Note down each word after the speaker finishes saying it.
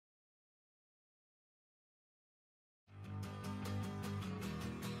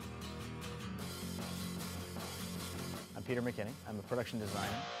Peter Mckinney. I'm a production designer.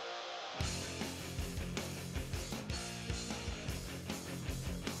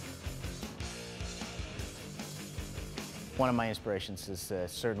 One of my inspirations is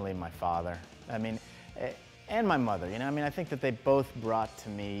certainly my father. And my mother. I think that they both brought to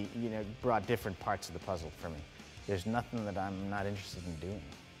me, brought different parts of the puzzle for me. There's nothing that I'm not interested in doing,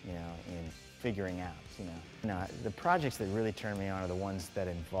 in figuring out, The projects that really turn me on are the ones that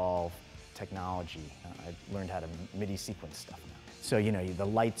involve technology. I learned how to MIDI sequence stuff now. So, the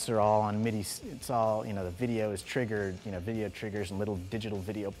lights are all on MIDI, it's all, the video is triggered, video triggers and little digital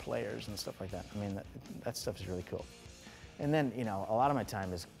video players and stuff like that. That stuff is really cool. And then, a lot of my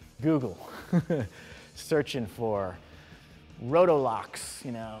time is Google, searching for roto-locks,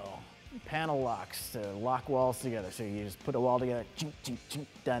 panel locks to lock walls together. So you just put a wall together, chink, chink, chink,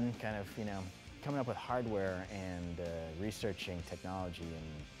 done, kind of, coming up with hardware and researching technology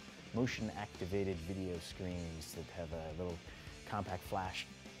and motion-activated video screens that have a little compact flash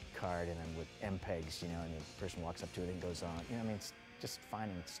card in them with MPEGs, and the person walks up to it and goes on. It's just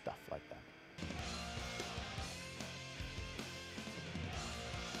finding stuff like that.